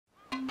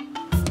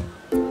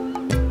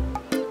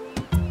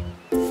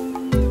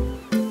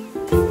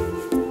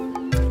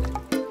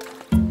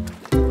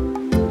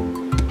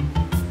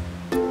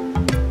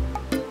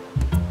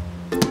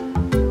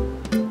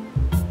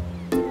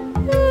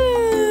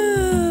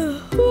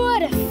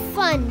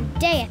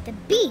the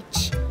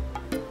beach.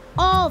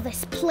 All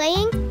this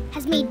playing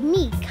has made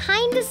me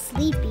kinda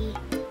sleepy.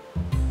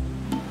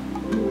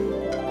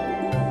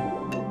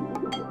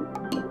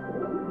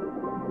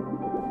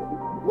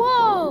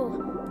 Whoa!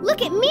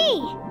 Look at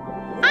me!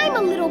 I'm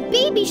a little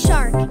baby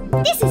shark.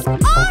 This is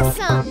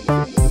awesome!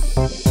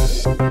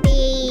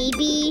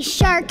 Baby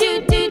shark.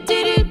 Do do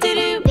do do do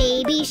do.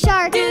 Baby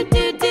shark. Do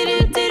do do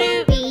do do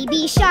do.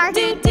 Baby shark.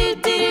 Do do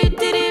do do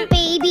do do.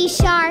 Baby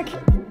shark.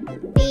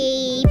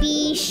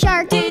 Baby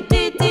shark. Do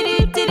do do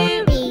do do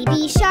do.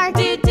 Baby shark.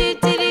 Do do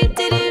do do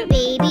do do.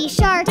 Baby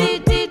shark. Do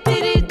do do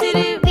do do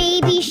do.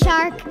 Baby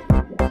shark.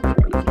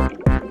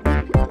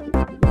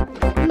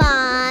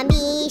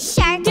 Mommy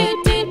shark. Do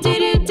do do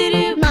do do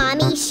do.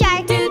 Mommy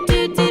shark. Do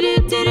do do do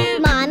do do.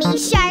 Mommy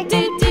shark.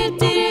 Do do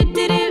do do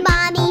do do.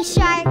 Mommy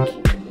shark.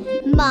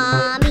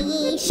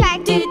 Mommy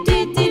shark. Do do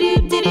do do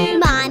do do.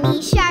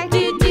 Mommy shark.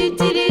 Do do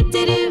do do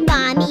do do.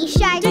 Mommy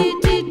shark. Do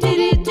do do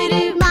do do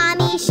do.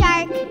 Mommy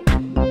shark.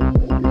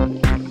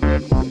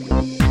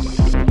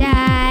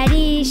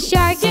 Daddy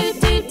shark. Do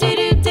do do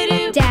do do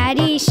do.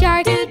 Daddy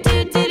shark. Do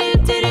do do do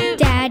do do.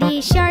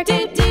 Daddy shark.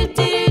 Do do do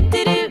do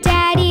do do.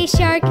 Daddy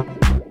shark.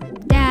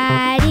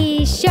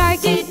 Daddy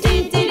shark. Do do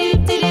do do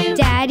do do.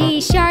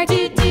 Daddy shark.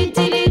 Do do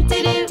do do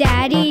do do.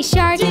 Daddy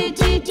shark. Do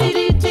do do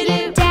do do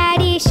do.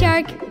 Daddy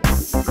shark.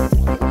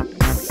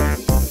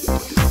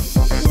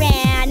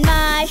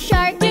 Grandma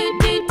shark. Do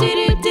do do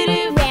do do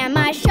do.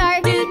 Grandma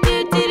shark. Do do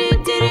do do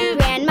do do.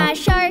 Grandma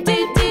shark. Do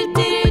do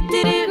do do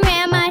do do.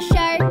 Grandma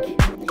shark.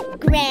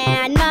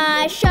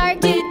 Grandma shark.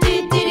 Do do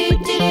do do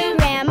do do.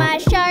 Grandma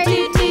shark. Do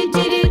do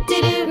do do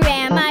do do.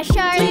 Grandma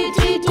shark. Do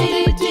do do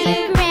do do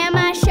do.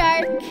 Grandma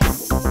shark.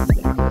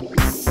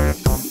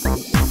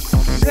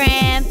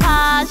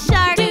 Grandpa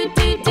shark. Do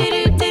do do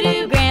do do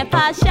do.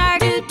 Grandpa shark.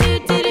 Do do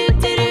do do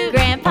do do.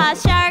 Grandpa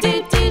shark. Do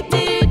do do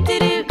do do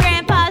do.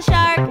 Grandpa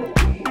shark.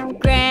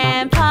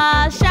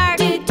 Grandpa shark.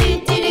 Do do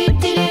do do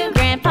do do.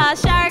 Grandpa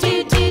shark.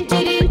 Do do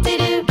do do do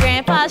do.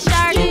 Grandpa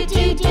shark. Do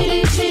do do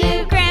do do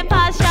do.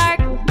 Grandpa shark.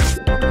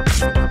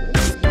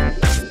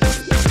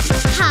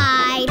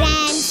 Hide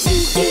and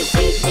seek. Do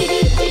do do do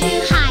do do.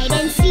 Hide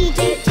and seek.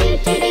 Do do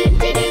do do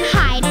do do.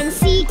 Hide and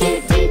seek. Do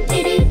do do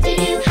do do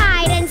do.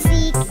 Hide and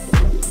seek.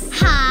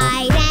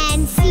 Hide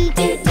and seek.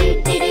 Do do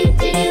do do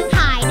do do.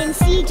 Hide and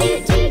seek. Do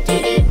do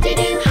do do do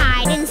do.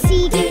 Hide and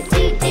seek. Do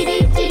do do do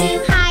do do.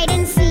 Hide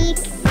and seek.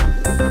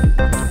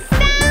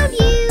 Found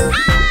you!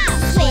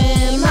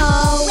 Swim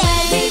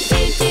away. Do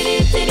do do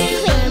do do do.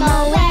 Swim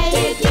away.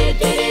 Do do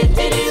do do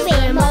do do.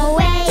 Swim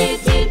away.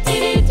 Do do do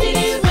do do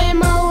do.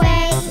 Swim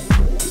away.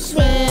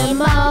 Swim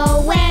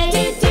away.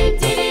 Do do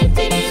do do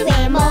do do.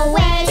 Swim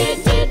away. Do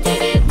do do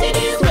do do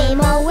do. Swim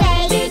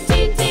away. Do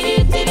do do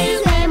do do do.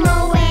 Swim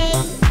away.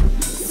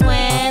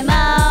 Swim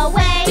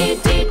away.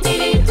 Do do do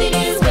do do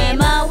do.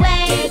 Swim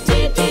away. Do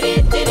do do do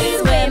do do.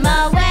 Swim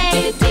away.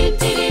 Do do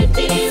do do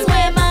do do.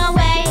 Swim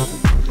away.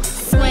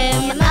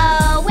 Swim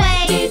away.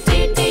 Do do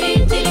do do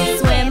do do.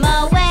 Swim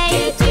away.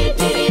 Do do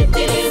do do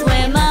do do.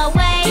 Swim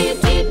away.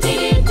 Do do do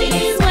do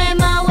do.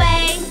 Swim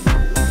away.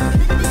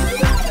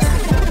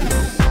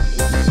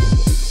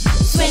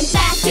 Swim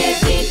faster.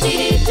 Do do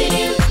do do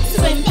do.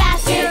 Swim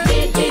faster. Do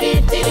do do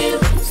do do.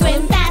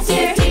 Swim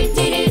faster. Do do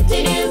do do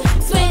do.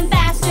 Swim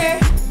faster.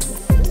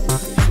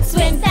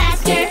 Swim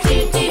faster. Do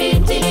do do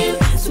do do.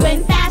 Swim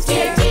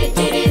faster. Do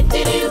do do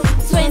do do.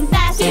 Swim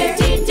faster.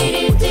 Do do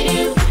do do do.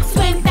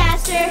 Swim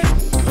faster.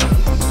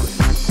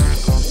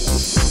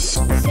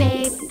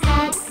 Safe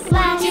at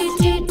last. Do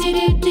do do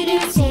do do do.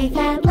 Safe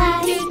at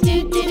last. Do do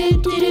do do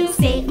do do.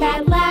 Safe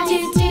at last. Do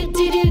do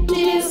do do do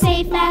do.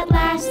 Safe at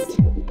last.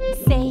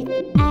 Safe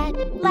at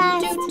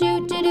last. Do do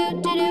do do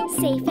do do.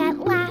 Safe at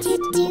last. Do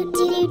do do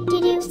do do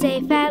do.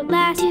 Safe at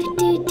last. Do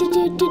do do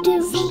do do do.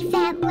 Safe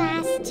at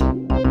last.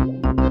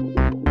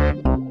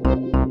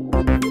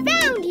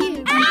 Found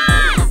you!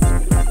 Ah!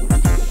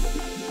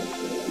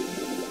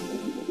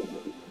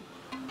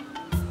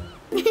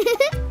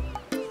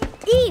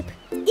 Eep!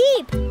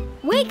 Eep!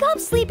 Wake up,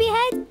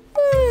 sleepyhead!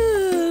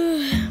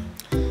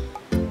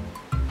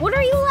 What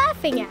are you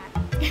laughing at?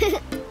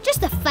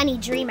 Just a funny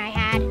dream I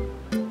had.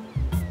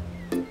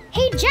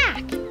 Hey,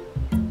 Jack!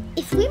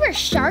 If we were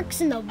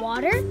sharks in the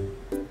water,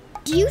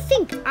 do you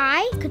think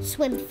I could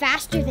swim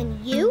faster than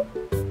you?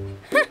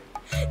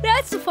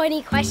 That's a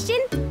funny question.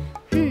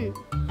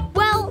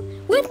 Well,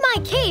 with my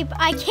cape,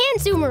 I can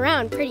zoom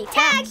around pretty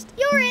fast.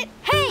 You're it!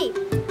 Hey!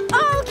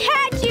 I'll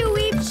catch you,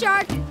 weep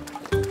shark!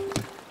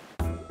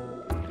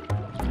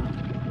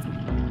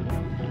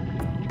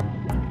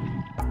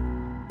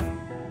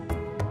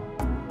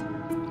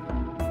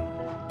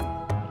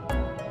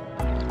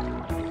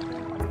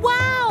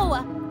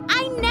 Wow!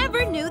 I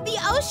never knew the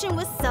ocean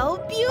was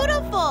so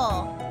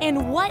beautiful!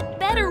 And what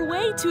better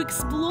way to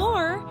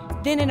explore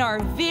than in our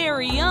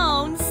very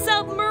own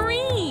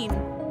submarine?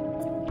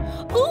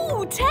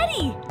 Ooh,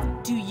 Teddy!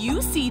 Do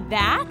you see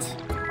that?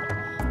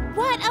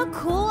 What a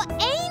cool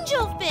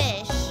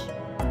angelfish!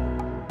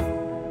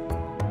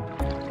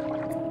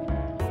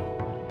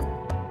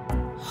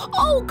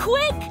 Oh,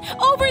 quick!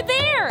 Over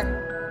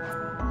there!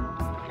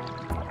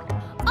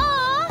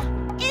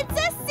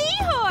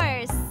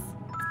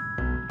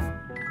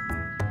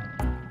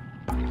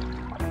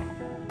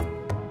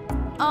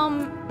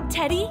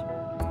 Teddy?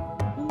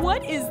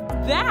 What is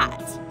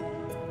that?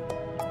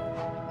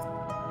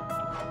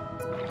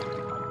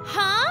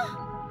 Huh?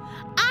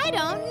 I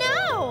don't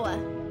know.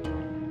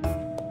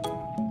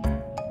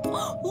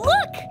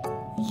 Look!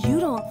 You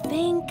don't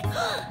think...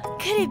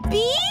 Could it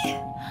be?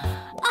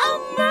 A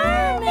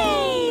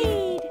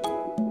mermaid!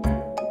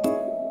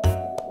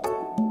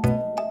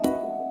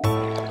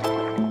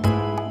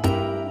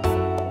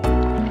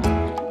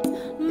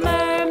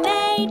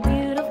 Mermaid,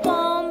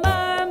 beautiful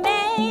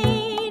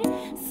mermaid,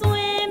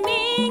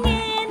 swimming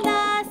in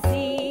the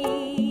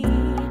sea.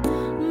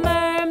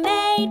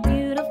 Mermaid,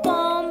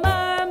 beautiful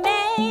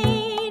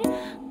mermaid,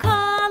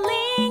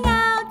 calling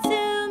out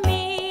to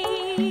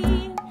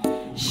me.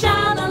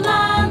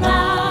 Sha-la-la-la,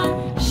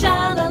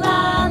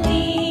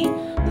 sha-la-la-lee,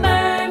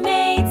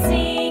 mermaid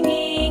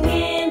singing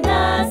in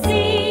the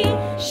sea.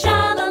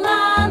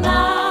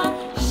 Sha-la-la-la,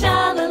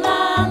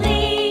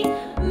 sha-la-la-lee,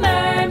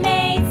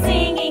 mermaid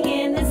singing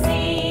in the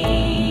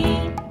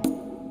sea.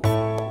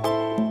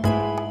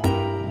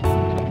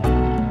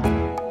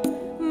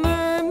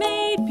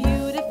 Mermaid,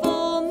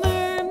 beautiful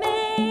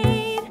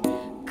mermaid,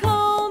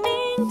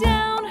 combing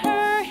down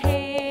her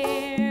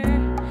hair.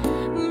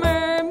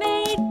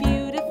 Mermaid,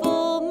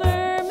 beautiful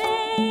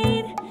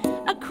mermaid,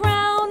 a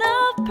crown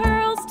of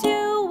pearls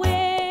to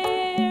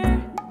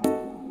wear.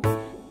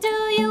 Do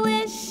you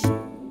wish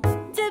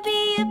to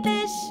be a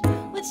fish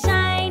with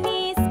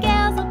shiny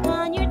scales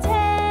upon your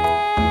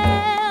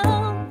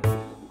tail?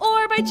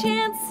 Or by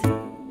chance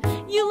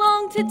you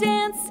long to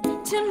dance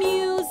to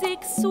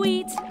music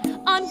sweet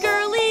on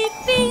girly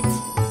feet?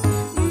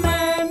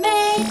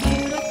 Mermaid,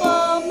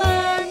 beautiful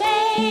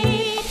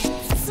mermaid,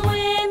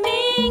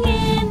 swimming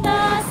in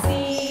the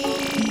sea.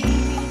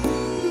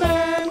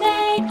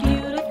 Mermaid,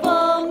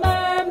 beautiful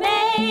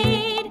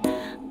mermaid,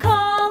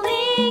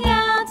 calling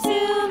out to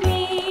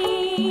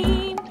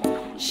me.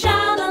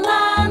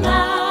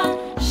 Sha-la-la-la,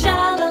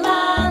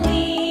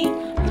 sha-la-la-lee,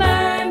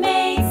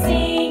 mermaid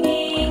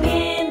singing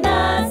in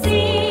the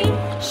sea.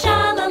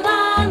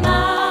 Sha-la-la-la,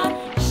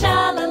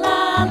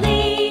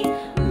 sha-la-la-lee,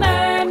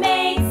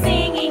 mermaid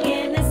singing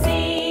in the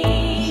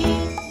sea.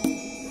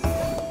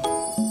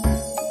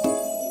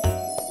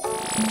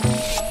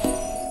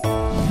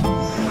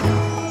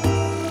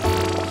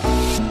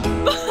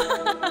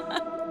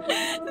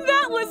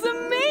 That was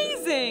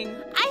amazing!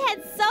 I had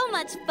so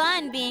much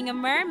fun being a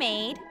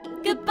mermaid.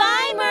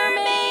 Goodbye,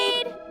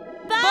 mermaid.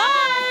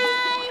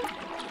 Bye.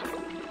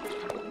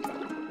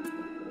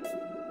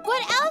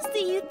 What else do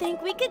you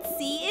think we could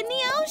see in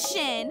the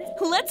ocean?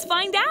 Let's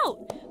find out.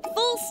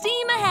 Full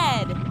steam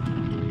ahead.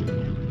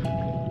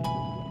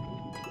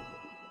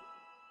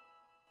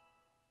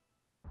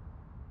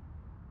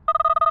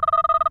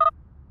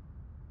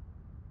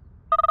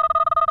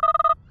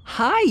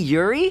 Hi,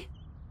 Yuri.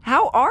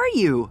 How are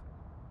you?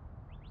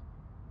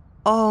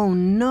 Oh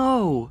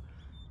no.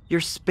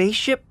 Your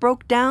spaceship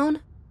broke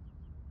down?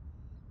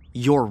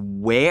 Your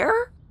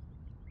where?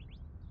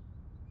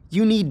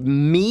 You need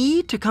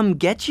me to come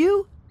get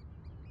you?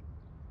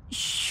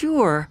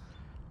 Sure.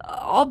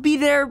 I'll be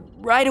there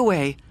right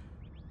away.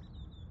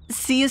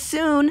 See you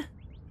soon.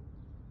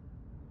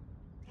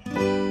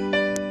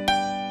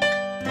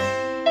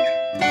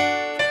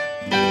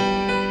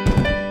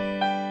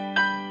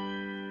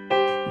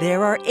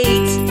 There are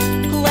 8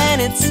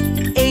 planets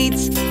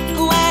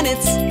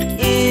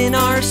in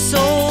our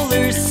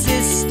solar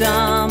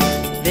system.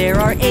 There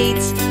are 8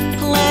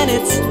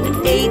 planets.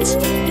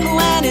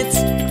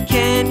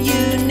 Can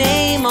you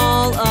name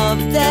all of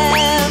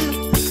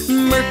them?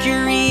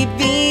 Mercury,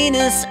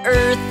 Venus,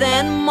 Earth,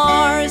 and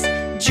Mars,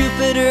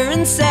 Jupiter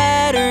and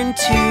Saturn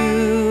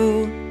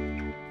too.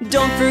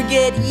 Don't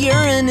forget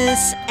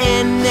Uranus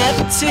and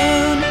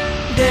Neptune,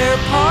 they're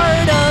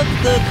part of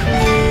the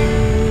crew.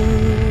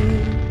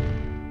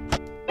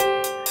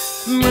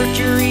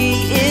 Mercury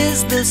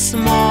is the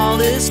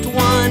smallest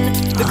one,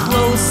 the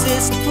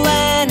closest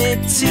planet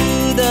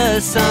to the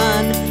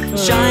sun.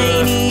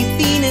 Shiny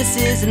Venus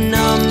is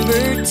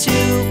number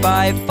 2,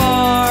 by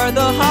far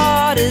the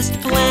hottest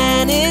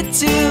planet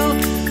too.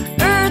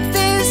 Earth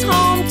is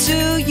home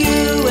to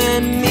you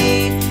and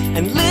me,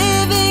 and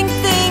living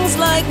things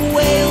like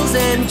whales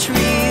and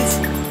trees.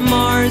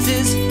 Mars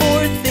is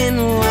 4th in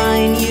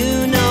line,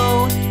 you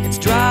know. It's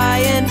dry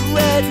and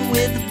red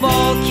with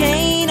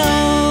volcanoes.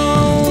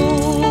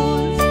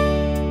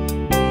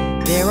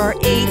 There are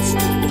 8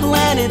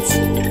 planets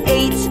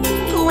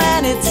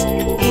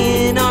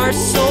in our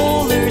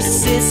solar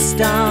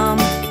system.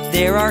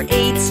 There are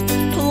 8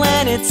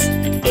 planets.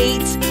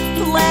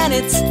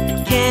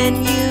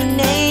 Can you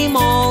name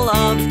all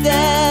of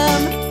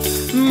them?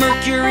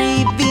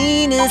 Mercury,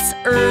 Venus,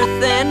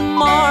 Earth, and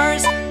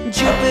Mars,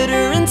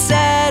 Jupiter and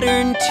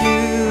Saturn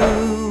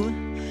too.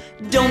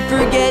 Don't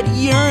forget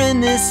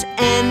Uranus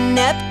and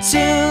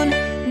Neptune,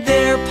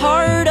 they're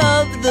part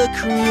of the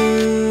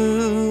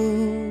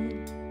crew.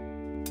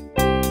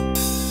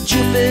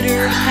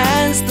 Jupiter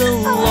has the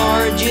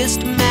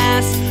largest mass.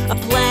 mass, a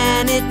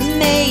planet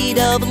made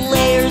of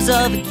layers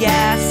of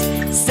gas.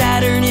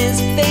 Saturn is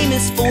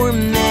famous for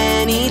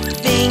many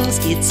things,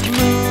 its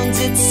moons,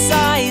 its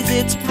size,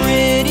 its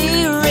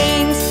pretty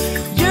rings.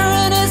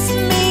 Uranus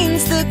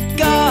means the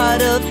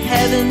god of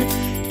heaven,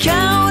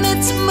 count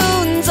its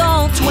moons,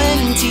 all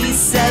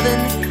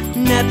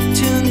 27.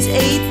 Neptune's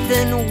eighth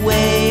and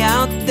way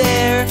out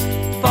there,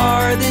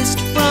 farthest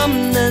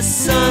from the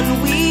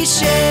sun we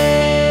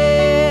share.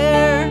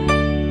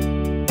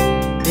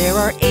 There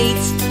are 8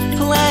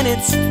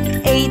 planets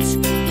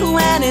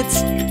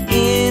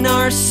in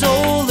our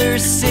solar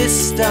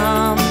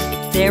system.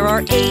 There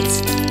are 8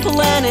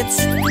 planets.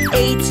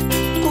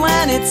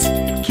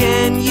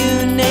 Can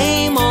you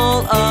name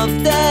all of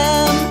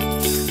them?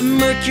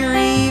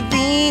 Mercury,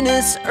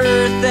 Venus,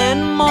 Earth,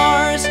 and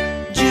Mars,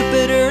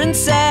 Jupiter and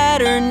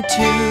Saturn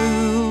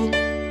too.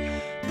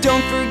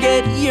 Don't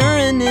forget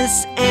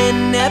Uranus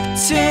and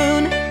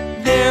Neptune,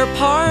 they're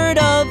part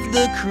of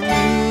the crew.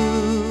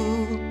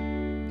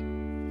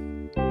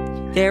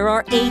 There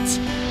are 8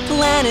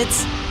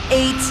 planets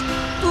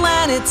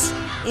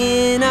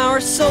in our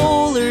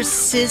solar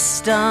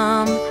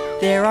system.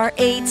 There are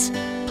 8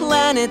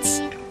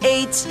 planets.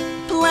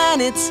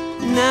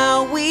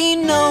 Now we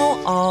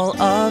know all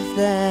of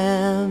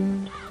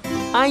them.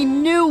 I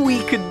knew we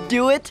could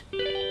do it.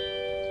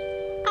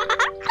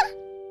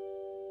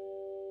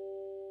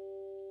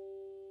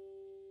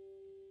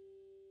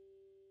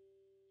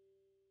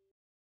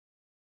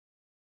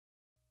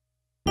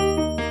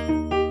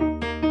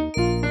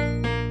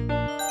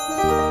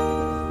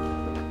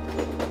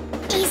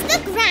 Is the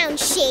ground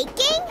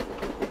shaking?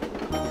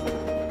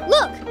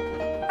 Look,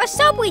 a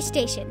subway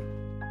station.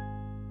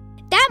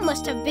 That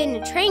must have been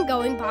a train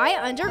going by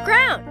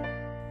underground.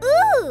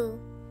 Ooh!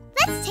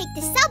 Let's take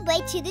the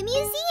subway to the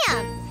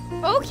museum.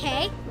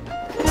 Okay.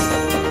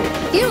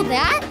 Feel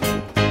that?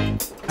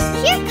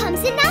 Here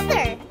comes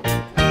another.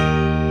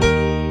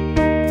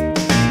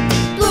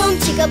 Boom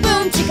chicka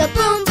boom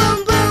boom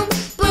boom.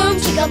 Boom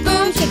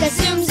chicka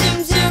zoom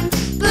zoom zoom.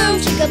 Boom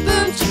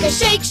chicka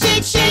shake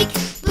shake shake.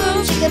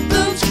 Boom chicka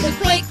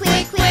quake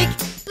quake quake.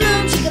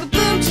 Boom chicka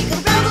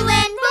rumble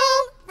and roll.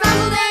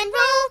 Rumble and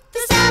roll.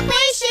 The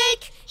subway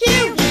shake.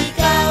 Here we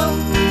go.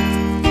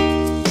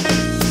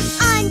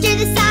 Under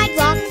the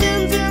sidewalk,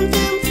 boom boom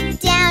boom.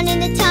 Down in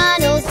the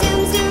tunnel,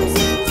 zoom zoom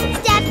zoom.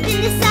 Step in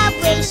the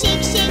subway,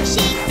 shake shake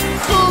shake.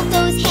 Pull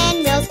those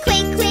handrails,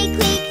 quake quake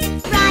quake.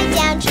 Ride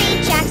down train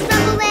tracks,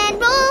 rumble and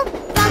roll.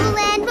 Rumble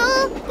and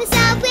roll. The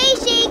subway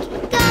shake.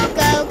 Go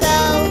go go.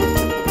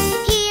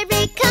 Here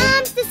it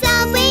comes, the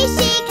subway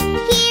shake.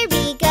 Here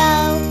we go.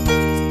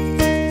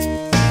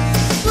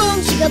 Boom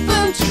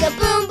chicka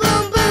boom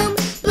boom boom.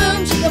 Boom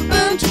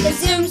chicka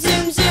zoom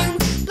zoom zoom.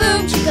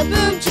 Boom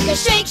chicka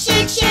shake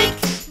shake shake.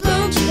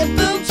 Boom chicka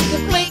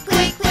quake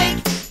quake quake.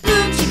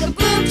 Boom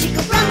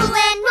chicka rumble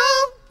and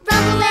roll.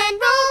 Rumble and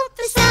roll.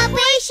 The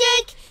subway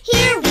shake.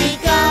 Here we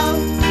go.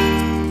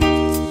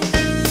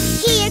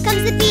 Here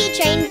comes the B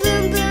train,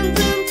 boom boom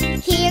boom.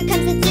 Here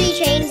comes the 3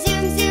 train,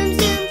 zoom zoom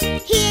zoom.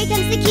 Here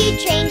comes the Q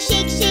train,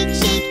 shake shake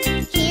shake.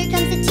 Here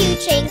comes the 2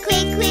 train,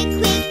 quake quake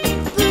quake.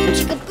 Boom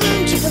chicka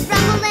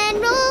rumble and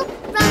roll.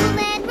 Rumble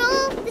and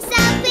roll. The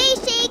subway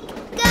shake.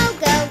 Go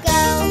go go.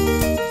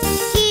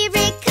 Here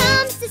it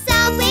comes, the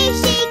subway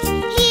shake.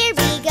 Here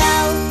we go.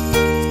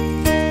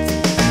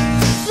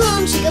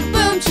 Boom chicka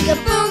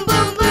boom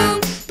boom boom.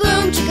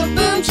 Boom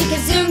chicka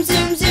zoom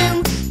zoom zoom.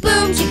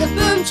 Boom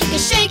chicka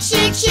shake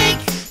shake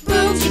shake.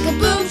 Boom chicka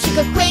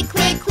quake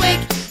quake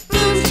quake.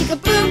 Boom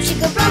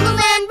chicka rumble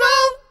and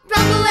roll.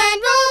 Rumble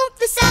and roll.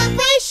 The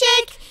subway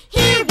shake.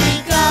 Here we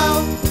go.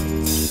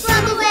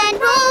 Rumble and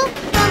roll.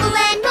 Rumble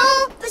and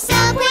roll. The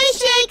subway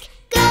shake.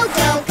 Go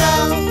go go.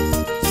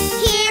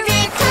 Here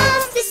it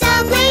comes, the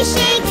subway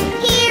shake.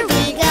 Here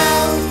we go.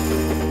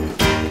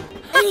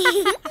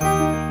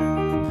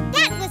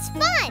 That was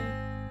fun.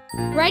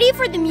 Ready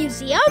for the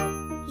museum?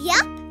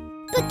 Yup.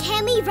 But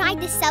can we ride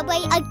the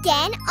subway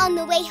again on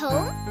the way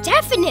home?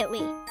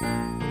 Definitely.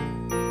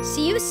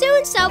 See you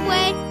soon,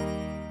 Subway.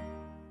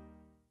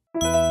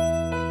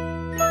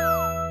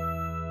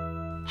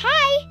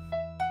 Hi.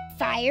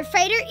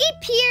 Firefighter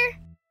Eep here.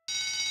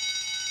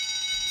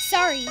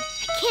 Sorry, I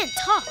can't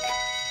talk.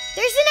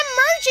 There's an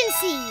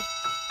emergency.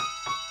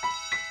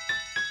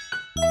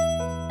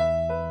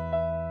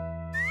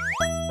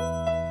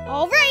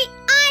 All right,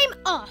 I'm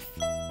off.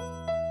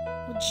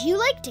 Would you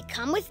like to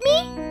come with me?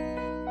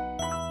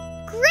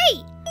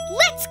 Great!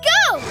 Let's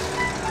go!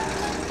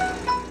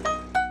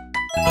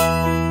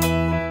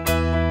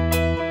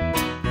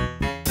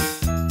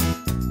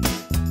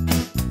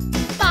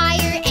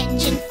 Fire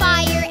engine,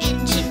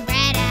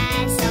 red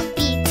as a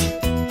beet.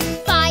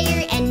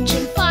 Fire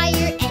engine,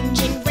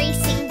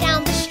 racing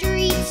down the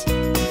street.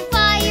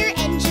 Fire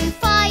engine,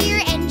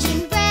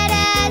 red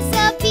as a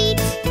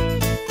beet.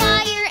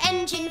 Fire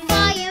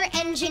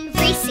engine,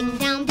 racing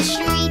down the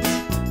street.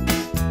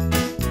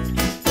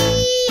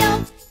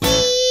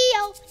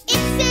 E-o,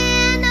 it's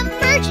an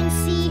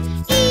emergency.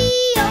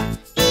 E-o,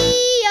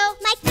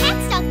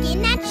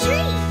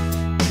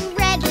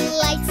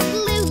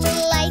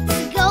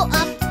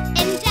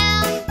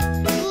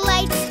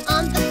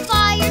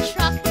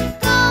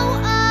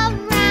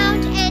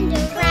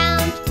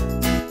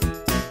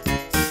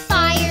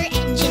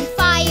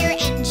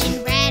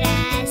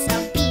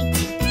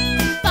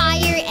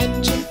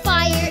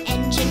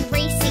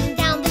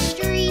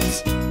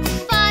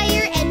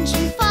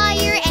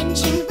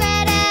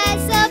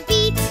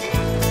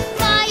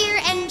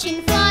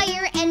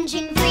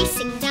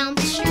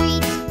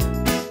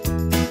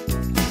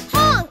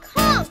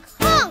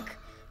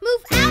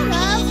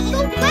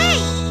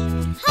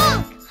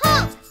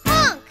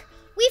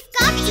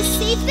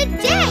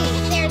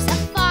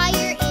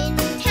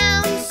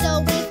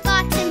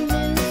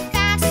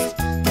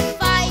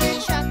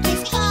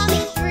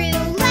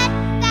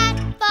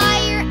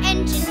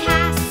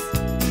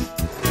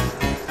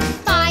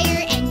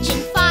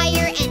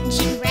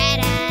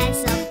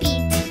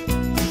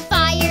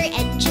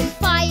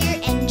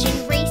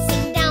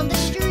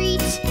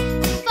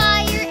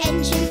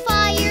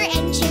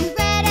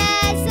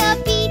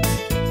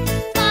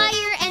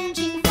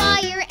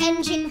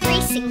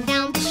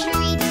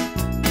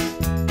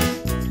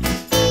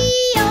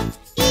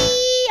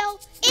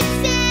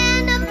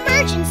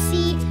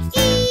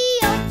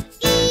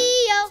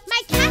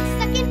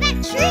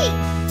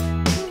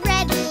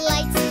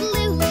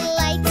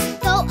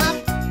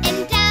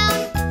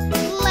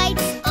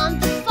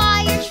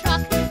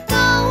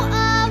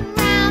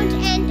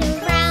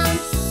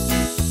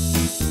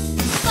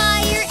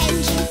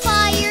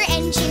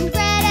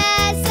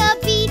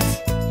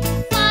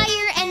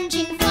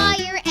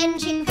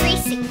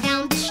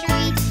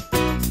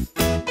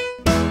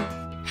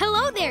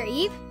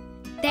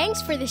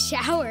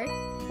 shower.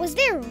 Was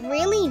there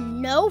really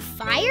no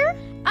fire?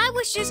 I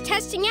was just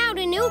testing out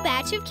a new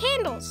batch of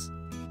candles.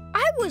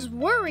 I was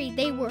worried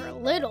they were a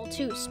little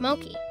too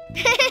smoky.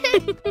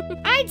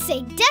 I'd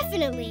say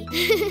definitely.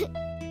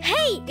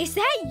 Hey, is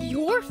that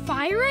your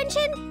fire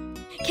engine?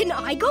 Can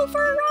I go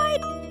for a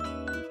ride?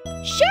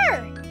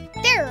 Sure!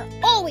 There are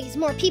always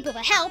more people to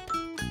help.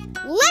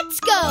 Let's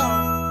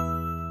go!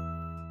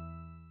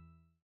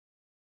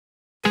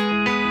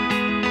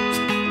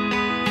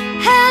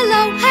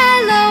 Hello,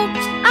 hello,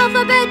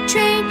 alphabet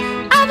train,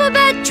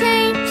 alphabet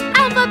train,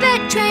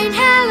 alphabet train.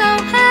 Hello,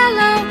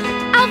 hello,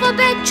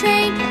 alphabet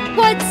train.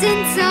 What's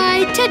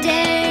inside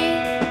today?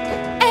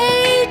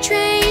 A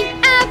train,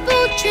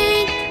 apple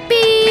train,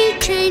 B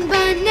train,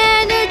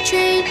 banana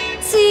train,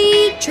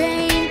 C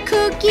train,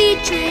 cookie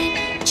train,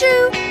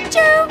 choo,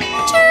 choo,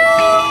 choo.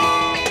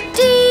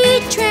 D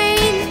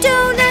train,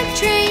 donut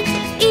train,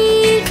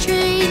 E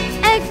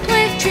train,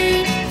 eggplant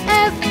train,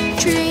 F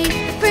train,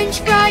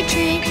 French fry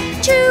train,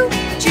 choo,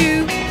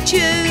 choo,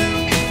 choo.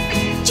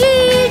 G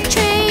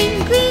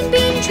train, green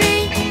bean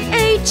train,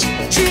 H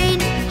train,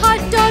 hot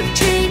dog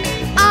train,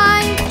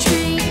 I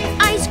train,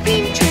 ice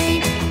cream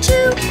train,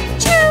 choo,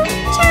 choo,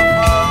 choo.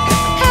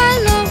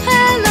 Hello,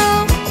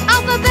 hello,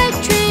 alphabet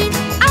train,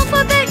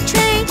 alphabet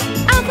train,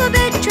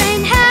 alphabet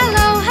train.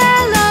 Hello,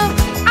 hello,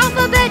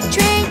 alphabet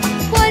train.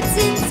 What's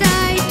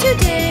inside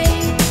today?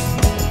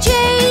 J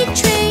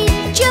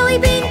train, jelly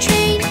bean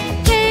train,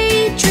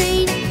 K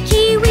train,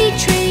 kiwi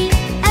train,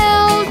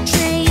 L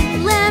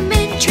train,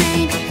 lemon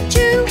train,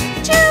 choo,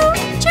 choo,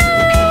 choo.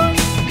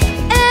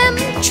 M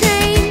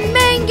train,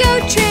 mango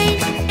train,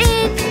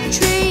 N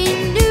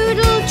train,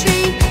 noodle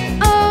train,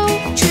 O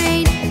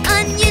train,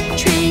 onion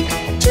train,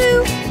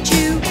 choo,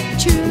 choo,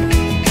 choo.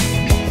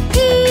 P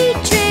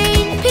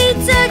train,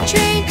 pizza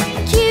train,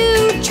 Q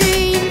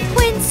train,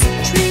 quince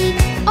train,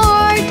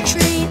 R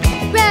train,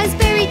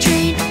 raspberry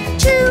train,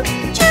 choo,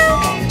 choo,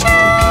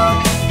 choo.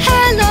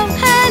 Hello,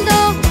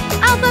 hello,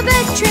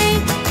 alphabet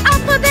train,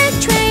 alphabet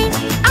train,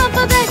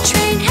 alphabet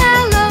train.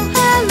 Hello,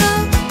 hello,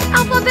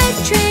 alphabet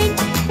train.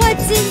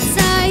 What's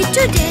inside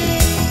today?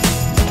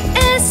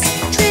 S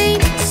train,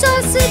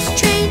 sausage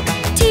train,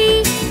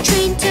 T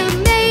train,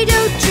 tomato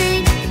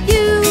train,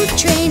 U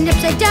train,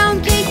 upside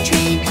down cake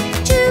train,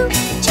 choo,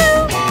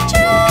 choo,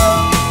 choo.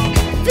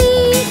 V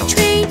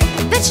train,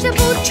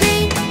 vegetable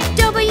train,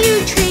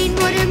 W train,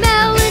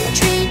 watermelon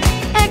train,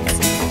 X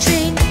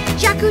train,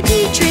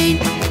 jacuzzi train,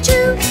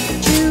 choo,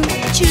 choo,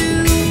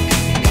 choo.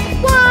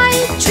 Y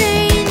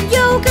train,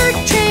 yogurt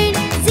train,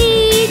 Z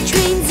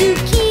train,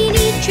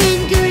 zucchini train,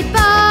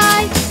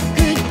 goodbye,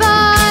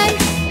 goodbye,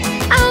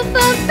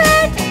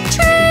 alphabet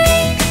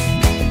train.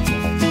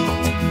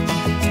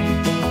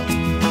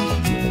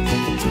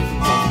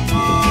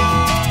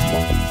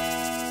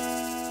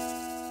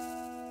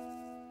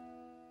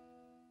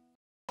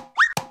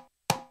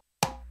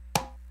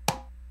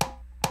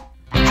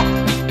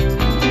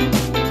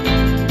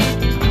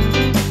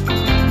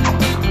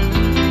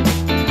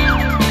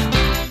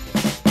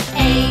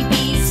 A, B,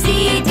 C,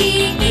 D,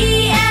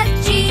 E, F,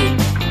 G,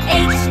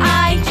 H,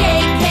 I, J,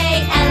 K,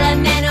 L,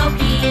 M, N, O,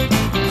 P,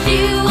 Q,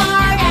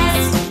 R,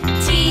 S,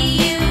 T,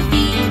 U, V,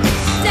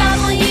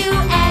 W,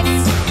 X,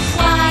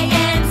 Y,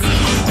 and Z.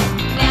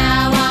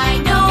 Now I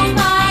know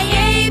my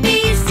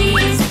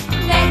ABCs.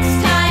 Next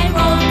time,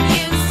 won't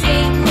you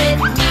sing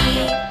with me?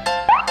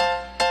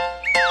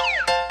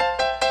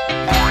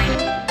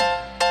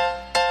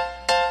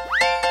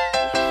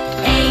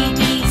 A, B,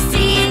 C,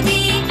 D,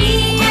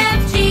 E, F,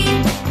 G,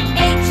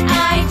 H,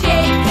 I, J,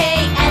 K,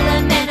 L,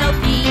 M, N, O,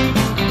 P,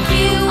 Q,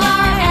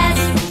 R, S,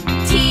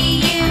 T,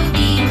 U, V,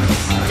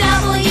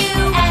 W,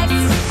 X,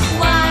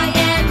 Y,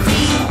 and Z.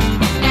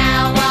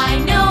 Now I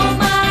know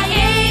my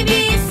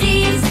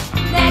ABCs.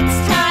 Next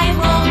time,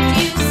 won't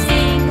you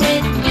sing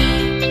with me?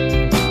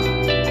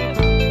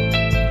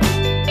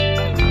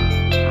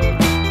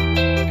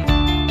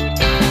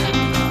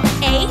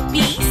 A, B,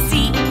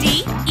 C, D,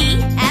 E,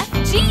 F,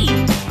 G,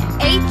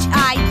 H,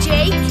 I, J,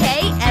 K,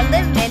 L,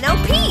 M, N, O,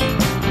 P,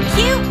 Q,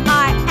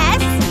 R,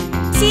 S,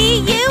 T,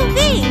 U, V,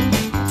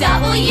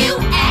 W,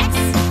 X,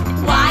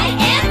 Y,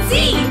 and Z.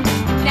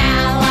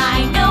 Now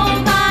I know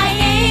my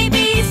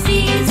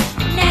ABCs.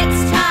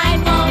 Next time,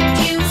 won't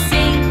you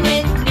sing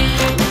with me?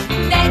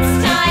 Next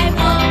time,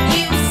 won't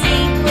you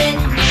sing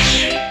with me?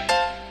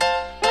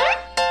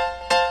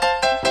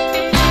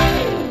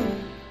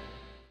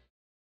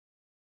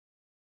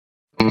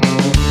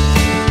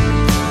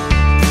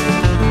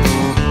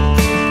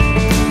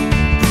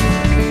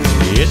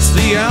 It's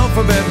the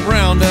alphabet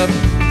roundup.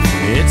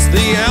 It's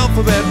the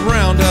alphabet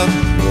roundup.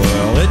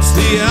 Well, it's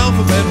the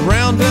alphabet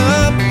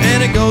roundup,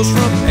 and it goes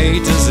from A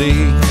to Z.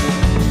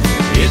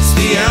 It's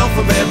the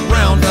alphabet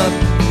roundup.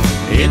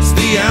 It's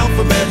the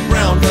alphabet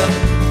roundup.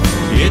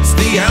 It's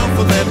the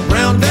alphabet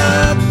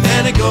roundup,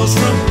 and it goes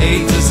from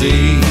A to Z.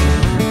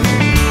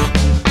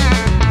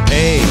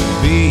 A,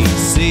 B,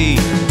 C,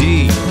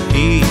 D,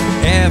 E,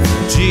 F,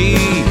 G,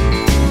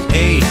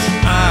 H,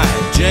 I,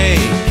 J,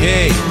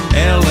 K,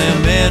 L,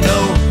 M, N,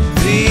 O,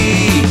 P,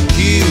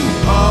 Q,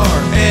 R,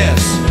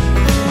 S,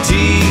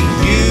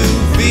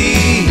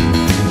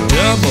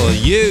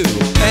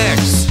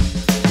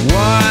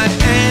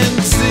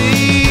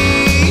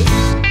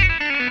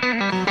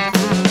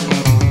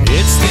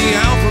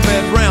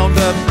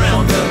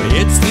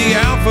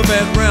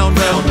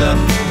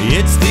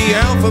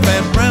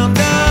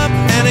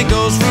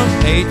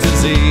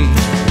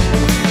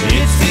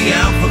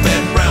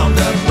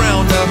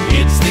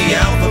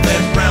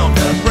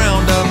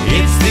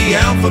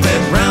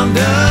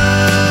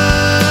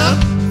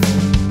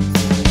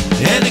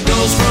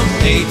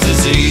 A to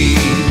Z.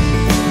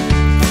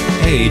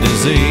 A to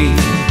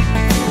Z.